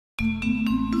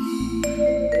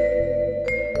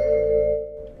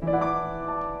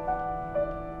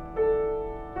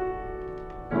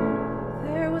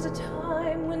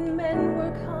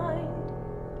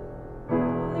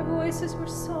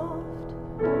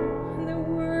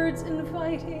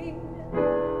exciting.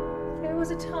 There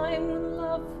was a time when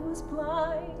love was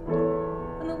blind,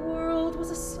 and the world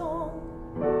was a song,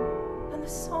 and the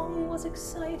song was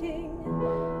exciting.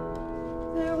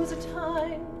 There was a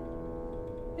time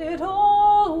it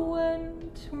all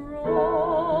went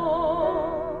wrong.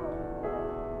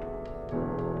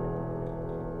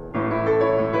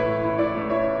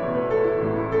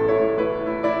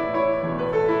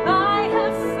 I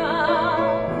have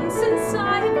found since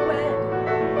I have wed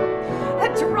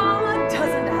that drama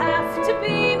doesn't have to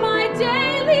be my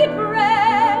daily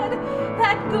bread,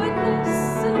 that goodness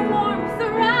and warmth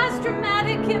are as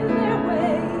dramatic in their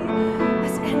way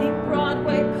as any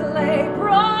Broadway play,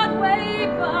 Broadway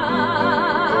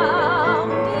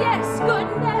bound. Yes,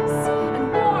 goodness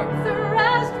and warmth are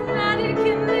as dramatic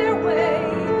in their way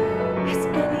as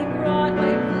any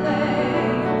Broadway play.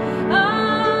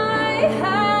 I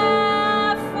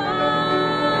have found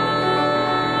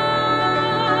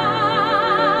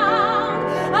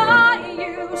I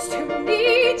used to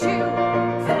need you,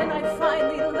 then I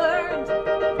finally learned.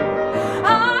 I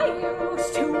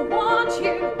used to want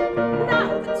you, now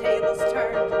the tables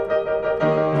turned.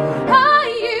 I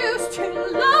used to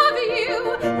love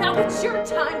you, now it's your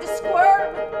time to squirm.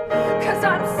 'Cause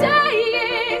I'm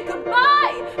saying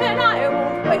goodbye, and I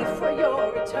won't wait for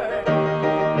your return.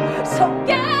 So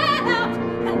get out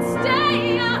and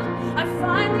stay out, I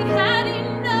finally had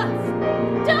enough.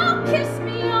 Don't kiss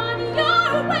me on your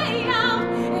way out,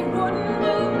 it wouldn't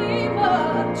move me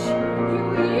much. You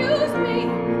used me,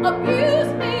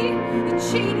 abused me, you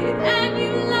cheated and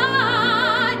you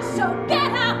lied. So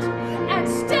get out and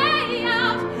stay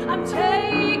out, I'm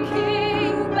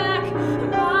taking back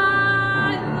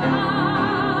my life.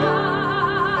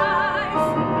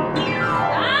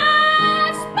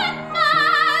 I've spent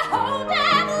my whole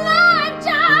damn life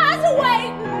just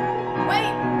waiting.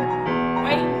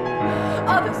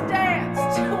 Others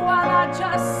danced while I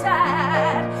just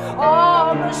sat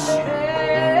on the shelf.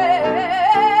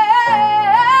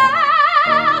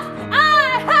 I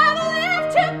have lived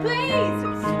to please,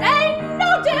 ain't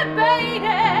no debating.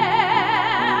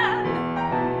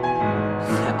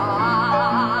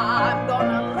 I'm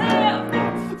gonna live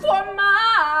for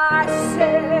myself.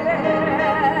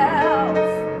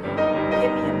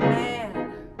 Give me a man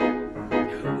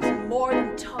who's more than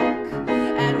talk,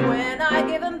 and when I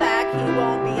give him back, he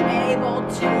won't be able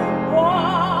to